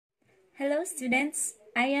Hello students,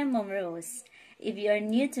 I am Mom Rose. If you are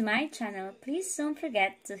new to my channel, please don't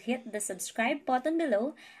forget to hit the subscribe button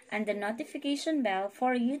below and the notification bell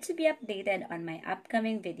for you to be updated on my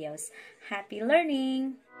upcoming videos. Happy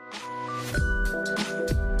learning!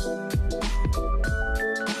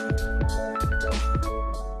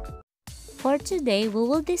 For today, we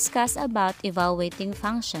will discuss about evaluating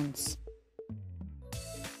functions.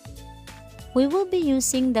 We will be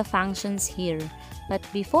using the functions here. But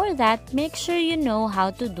before that, make sure you know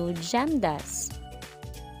how to do GEMDAS.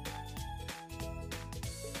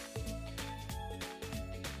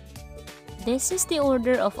 This is the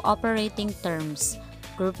order of operating terms: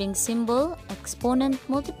 grouping symbol, exponent,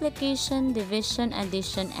 multiplication, division,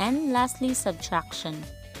 addition, and lastly subtraction.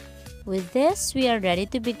 With this, we are ready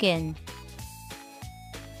to begin.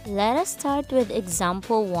 Let us start with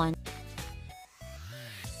example 1.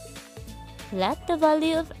 Let the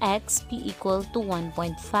value of x be equal to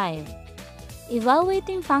 1.5.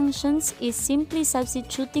 Evaluating functions is simply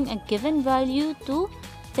substituting a given value to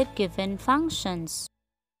the given functions.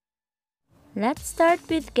 Let's start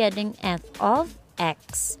with getting f of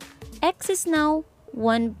x. X is now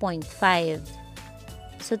 1.5.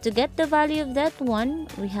 So to get the value of that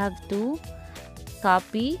one, we have to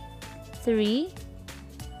copy 3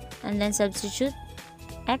 and then substitute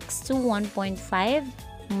x to 1.5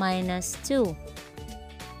 minus 2.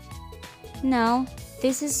 Now,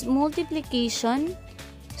 this is multiplication.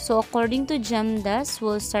 So according to GEMDAS,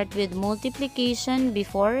 we'll start with multiplication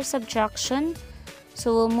before subtraction.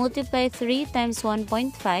 So we'll multiply 3 times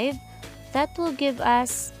 1.5. That will give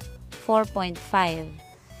us 4.5.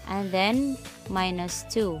 And then minus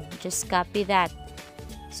 2. Just copy that.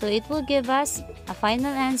 So it will give us a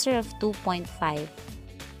final answer of 2.5.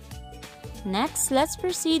 Next, let's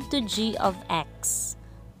proceed to g of x.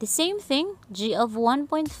 The same thing, g of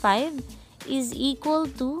 1.5 is equal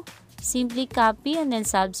to, simply copy and then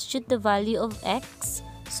substitute the value of x.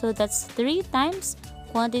 So that's 3 times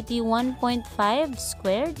quantity 1.5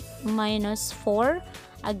 squared minus 4.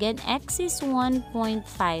 Again, x is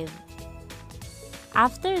 1.5.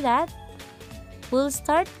 After that, we'll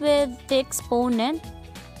start with the exponent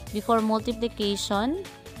before multiplication.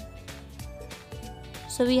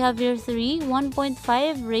 So we have here 3,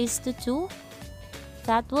 1.5 raised to 2.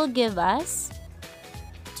 That will give us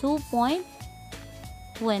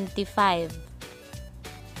 2.25.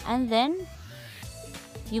 And then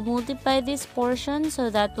you multiply this portion, so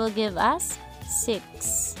that will give us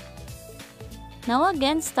 6. Now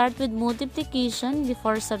again, start with multiplication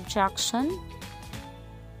before subtraction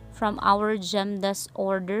from our GEMDAS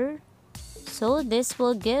order. So this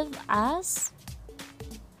will give us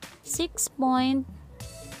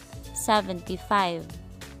 6.75.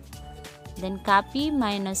 Then copy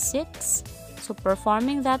minus 6. So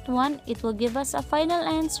performing that one, it will give us a final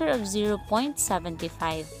answer of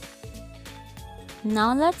 0.75.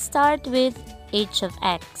 Now let's start with h of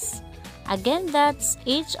x. Again, that's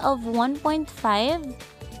h of 1.5.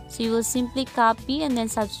 So you will simply copy and then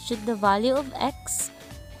substitute the value of x.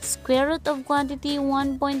 Square root of quantity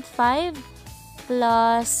 1.5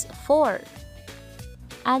 plus 4.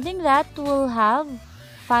 Adding that, we'll have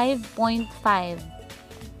 5.5.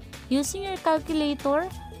 Using your calculator,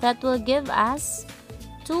 that will give us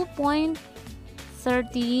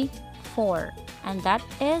 2.34, and that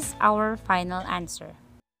is our final answer.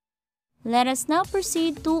 Let us now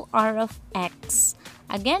proceed to r of x.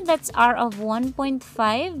 Again, that's r of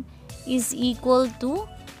 1.5 is equal to,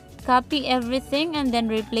 copy everything and then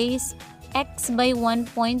replace x by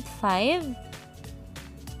 1.5.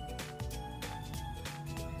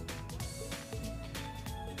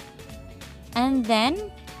 And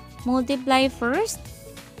then multiply first,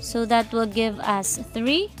 so that will give us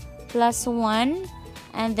 3 plus 1,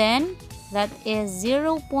 and then that is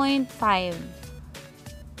 0.5.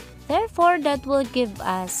 Therefore, that will give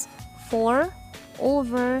us 4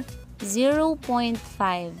 over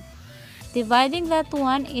 0.5. Dividing that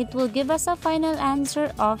one, it will give us a final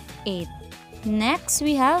answer of 8. Next,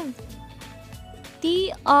 we have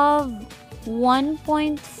t of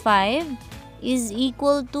 1.5 is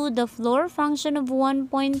equal to the floor function of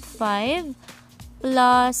 1.5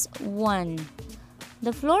 plus 1.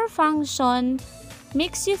 The floor function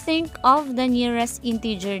makes you think of the nearest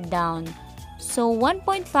integer down. So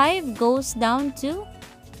 1.5 goes down to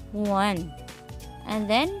 1. And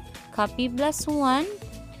then copy plus 1.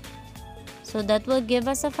 So that will give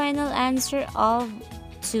us a final answer of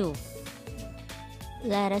 2.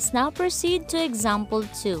 Let us now proceed to example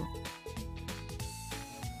 2.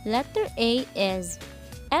 Letter A is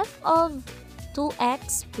f of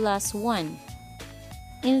 2x plus 1.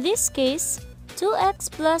 In this case, 2x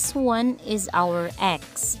plus 1 is our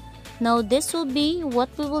x. Now this will be what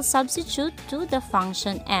we will substitute to the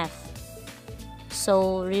function f.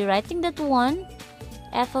 So rewriting that one,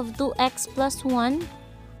 f of 2x plus 1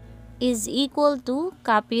 is equal to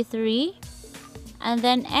copy 3, and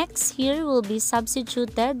then x here will be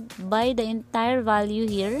substituted by the entire value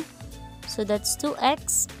here. So that's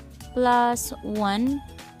 2x plus 1,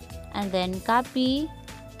 and then copy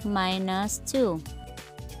minus 2.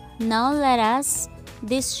 Now let us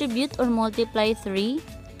distribute or multiply 3.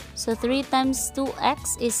 So 3 times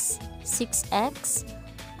 2x is 6x,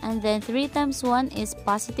 and then 3 times 1 is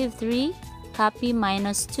positive 3, copy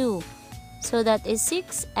minus 2. So that is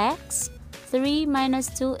 6x. 3 minus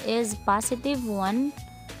 2 is positive 1.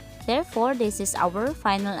 Therefore, this is our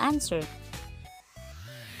final answer.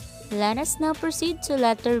 Let us now proceed to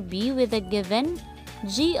letter B with the given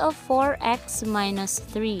g of 4x minus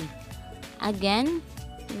 3. Again,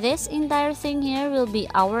 this entire thing here will be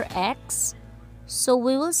our x. So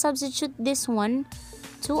we will substitute this one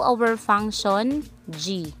to our function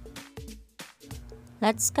g.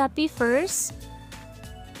 Let's copy first.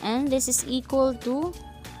 And this is equal to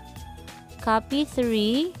copy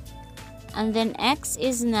 3. And then x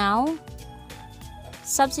is now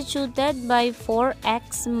substituted by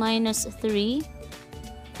 4x minus 3,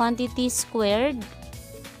 quantity squared,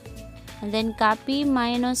 and then copy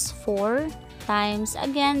minus 4 times,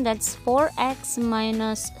 again that's 4x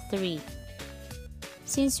minus 3.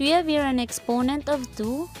 Since we have here an exponent of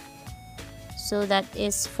 2, so that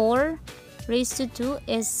is 4 raised to 2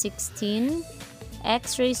 is 16,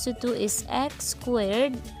 x raised to 2 is x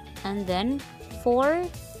squared, and then 4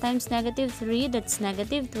 times negative 3, that's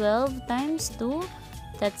negative 12, times 2,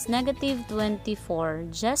 that's negative 24.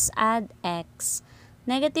 Just add x.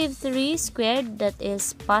 Negative 3 squared, that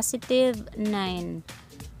is positive 9.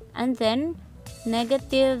 And then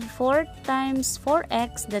negative 4 times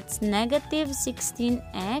 4x, that's negative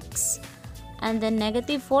 16x. And then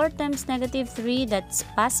negative 4 times negative 3, that's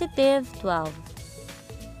positive 12.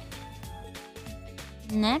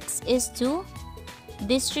 Next is to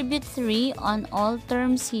distribute 3 on all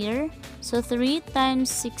terms here. So 3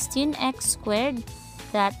 times 16x squared,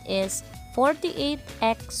 that is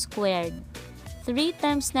 48x squared. 3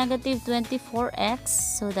 times negative 24x,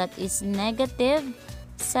 so that is negative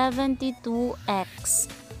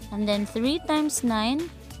 72x. And then 3 times 9,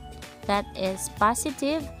 that is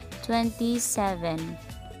positive 27.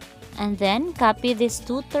 And then copy these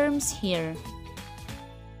two terms here.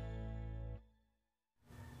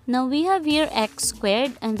 Now we have here x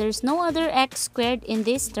squared, and there's no other x squared in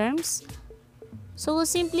these terms. So we'll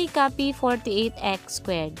simply copy 48x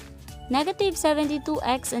squared. Negative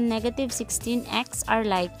 72x and negative 16x are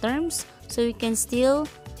like terms, so we can still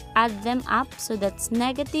add them up. So that's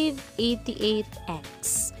negative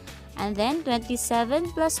 88x. And then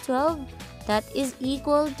 27 plus 12, that is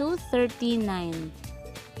equal to 39.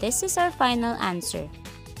 This is our final answer.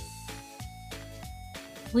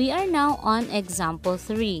 We are now on example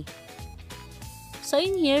 3. So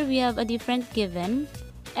in here, we have a different given,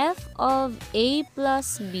 f of a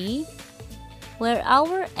plus b, where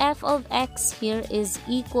our f of x here is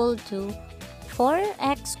equal to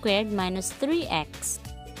 4x squared minus 3x.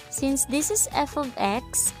 Since this is f of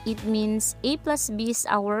x, it means a plus b is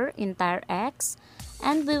our entire x,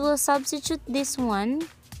 and we will substitute this one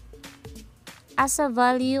as a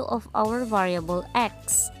value of our variable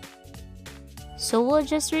x. So we'll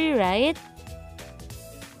just rewrite.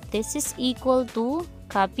 This is equal to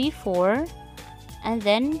copy 4, and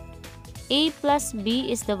then a plus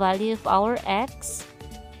b is the value of our x,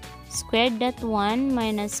 squared that 1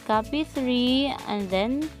 minus copy 3, and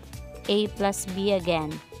then a plus b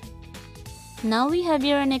again. Now we have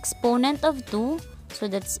here an exponent of 2, so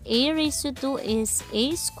that's a raised to 2 is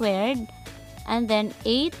a squared, and then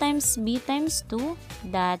a times b times 2,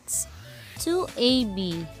 that's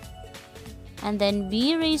 2ab. And then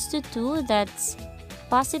b raised to 2, that's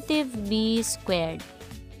positive b squared.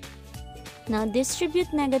 Now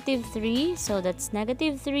distribute negative 3, so that's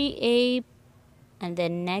negative 3a and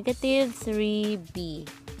then negative 3b.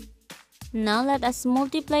 Now let us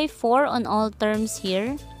multiply 4 on all terms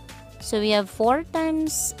here. So we have 4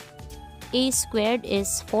 times a squared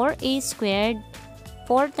is 4a squared,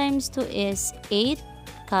 4 times 2 is 8,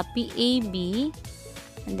 copy ab,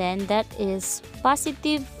 and then that is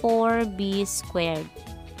positive 4b squared.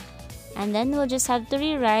 And then we'll just have to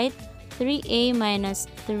rewrite 3a minus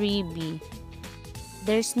 3b.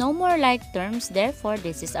 There's no more like terms, therefore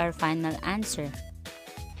this is our final answer.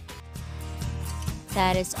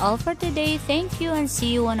 That is all for today. Thank you and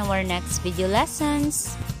see you on our next video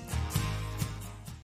lessons.